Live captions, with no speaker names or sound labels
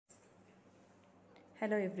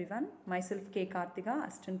Hello everyone, myself K. Karthiga,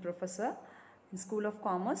 Assistant Professor in School of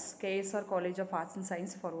Commerce, KSR College of Arts and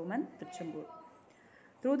Science for Women, Tiruchendur.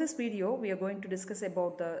 Through this video, we are going to discuss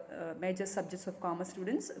about the major subjects of commerce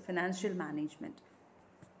students, financial management.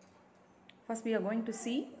 First, we are going to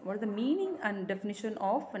see what is the meaning and definition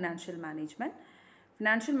of financial management.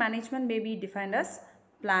 Financial management may be defined as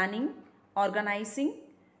planning, organizing,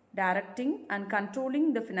 directing and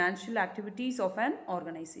controlling the financial activities of an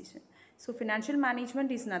organization. So, financial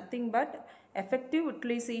management is nothing but effective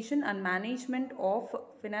utilization and management of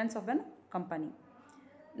finance of a company.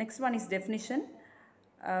 Next one is definition.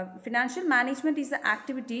 Financial management is the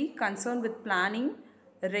activity concerned with planning,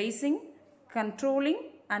 raising,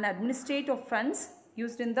 controlling and administration of funds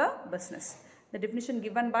used in the business. The definition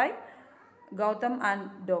given by Gautam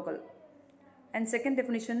and Dogal. And second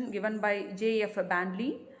definition given by J.F.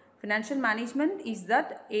 Bandley. Financial management is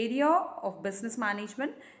that area of business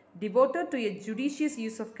management devoted to a judicious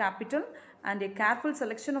use of capital and a careful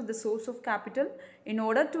selection of the source of capital in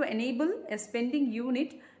order to enable a spending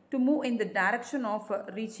unit to move in the direction of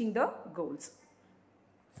reaching the goals.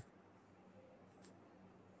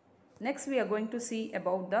 Next, we are going to see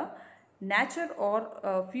about the nature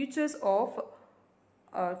or features of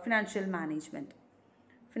financial management.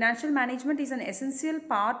 Financial management is an essential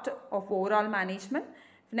part of overall management.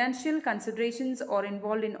 Financial considerations are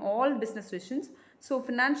involved in all business decisions. So,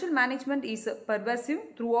 financial management is pervasive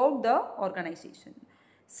throughout the organization.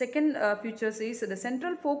 Second features is the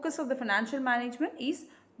central focus of the financial management is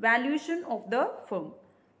valuation of the firm.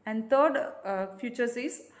 And third features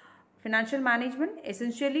is financial management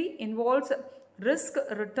essentially involves risk,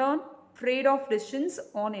 return, trade-off decisions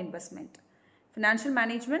on investment. Financial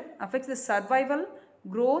management affects the survival,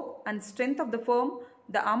 growth and strength of the firm.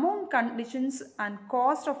 The amount, conditions and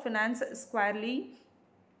cost of finance squarely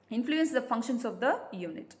influence the functions of the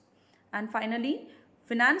unit. And finally,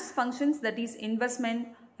 finance functions, that is investment,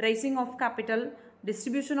 raising of capital,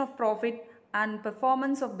 distribution of profit and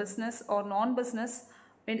performance of business or non-business,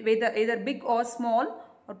 whether either big or small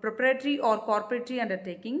or proprietary or corporate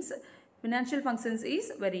undertakings, financial functions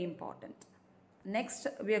is very important. Next,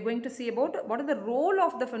 we are going to see about what is the role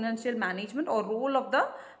of the financial management or role of the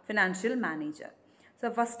financial manager.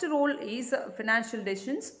 So, first role is financial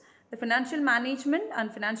decisions. The financial management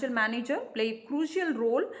and financial manager play a crucial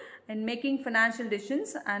role in making financial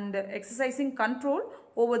decisions and exercising control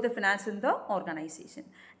over the finance in the organization.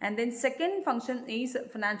 And then second function is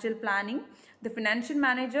financial planning. The financial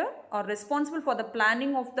manager are responsible for the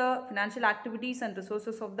planning of the financial activities and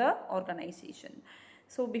resources of the organization.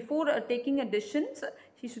 So, before taking a decisions,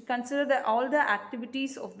 he should consider all the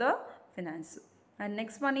activities of the finance. And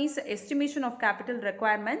next one is estimation of capital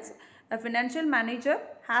requirements. A financial manager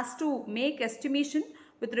has to make estimation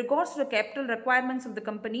with regards to the capital requirements of the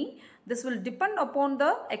company. This will depend upon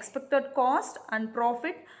the expected cost and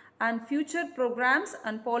profit and future programs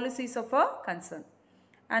and policies of a concern.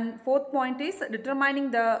 And fourth point is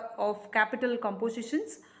determining the capital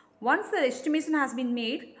compositions. Once the estimation has been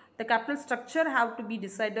made, the capital structure have to be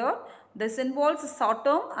decided. This involves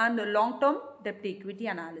short-term and long-term debt equity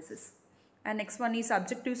analysis. And next one is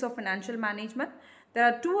objectives of financial management. There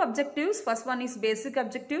are two objectives. First one is basic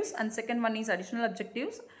objectives and second one is additional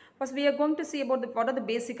objectives. First, we are going to see about what are the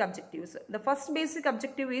basic objectives. The first basic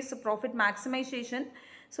objective is profit maximization.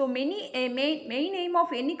 So, main aim of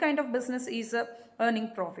any kind of business is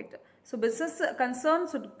earning profit. So, business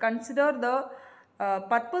concerns should consider the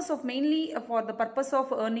purpose of mainly for the purpose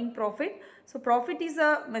of earning profit. So, profit is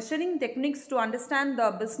a measuring techniques to understand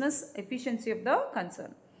the business efficiency of the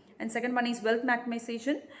concern. And second one is wealth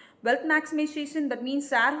maximization. Wealth maximization, that means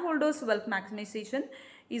shareholders wealth maximization,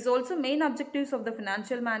 is also main objectives of the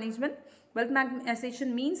financial management. Wealth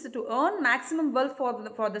maximization means to earn maximum wealth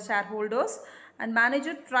for the shareholders, and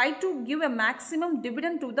manager try to give a maximum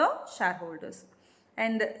dividend to the shareholders.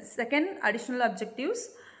 And second, additional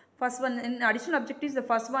objectives. First one, in additional objectives, the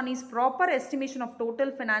first one is proper estimation of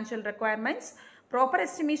total financial requirements. Proper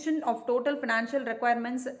estimation of total financial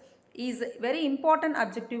requirements is a very important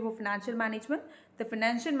objective of financial management. The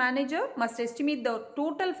financial manager must estimate the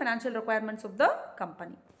total financial requirements of the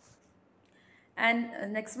company.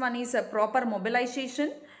 And next one is a proper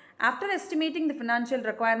mobilization. After estimating the financial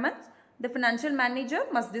requirements, the financial manager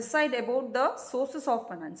must decide about the sources of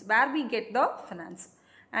finance, where we get the finance.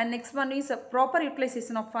 And next one is a proper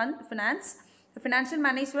utilization of finance. The financial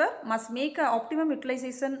manager must make an optimum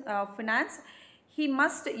utilization of finance. He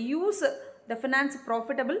must use the finance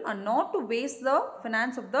profitable and not to waste the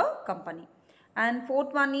finance of the company. And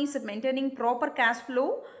fourth one is maintaining proper cash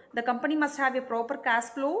flow. The company must have a proper cash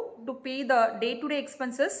flow to pay the day-to-day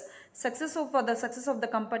expenses, for the success of the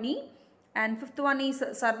company. And fifth one is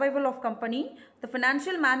survival of company. The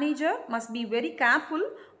financial manager must be very careful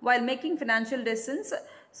while making financial decisions.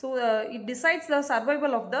 So it decides the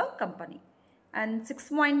survival of the company. And sixth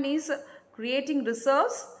point is creating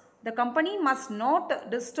reserves. The company must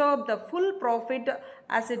not disturb the full profit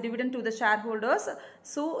as a dividend to the shareholders.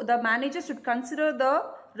 So the manager should consider the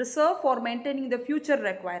reserve for maintaining the future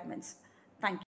requirements. Thank you.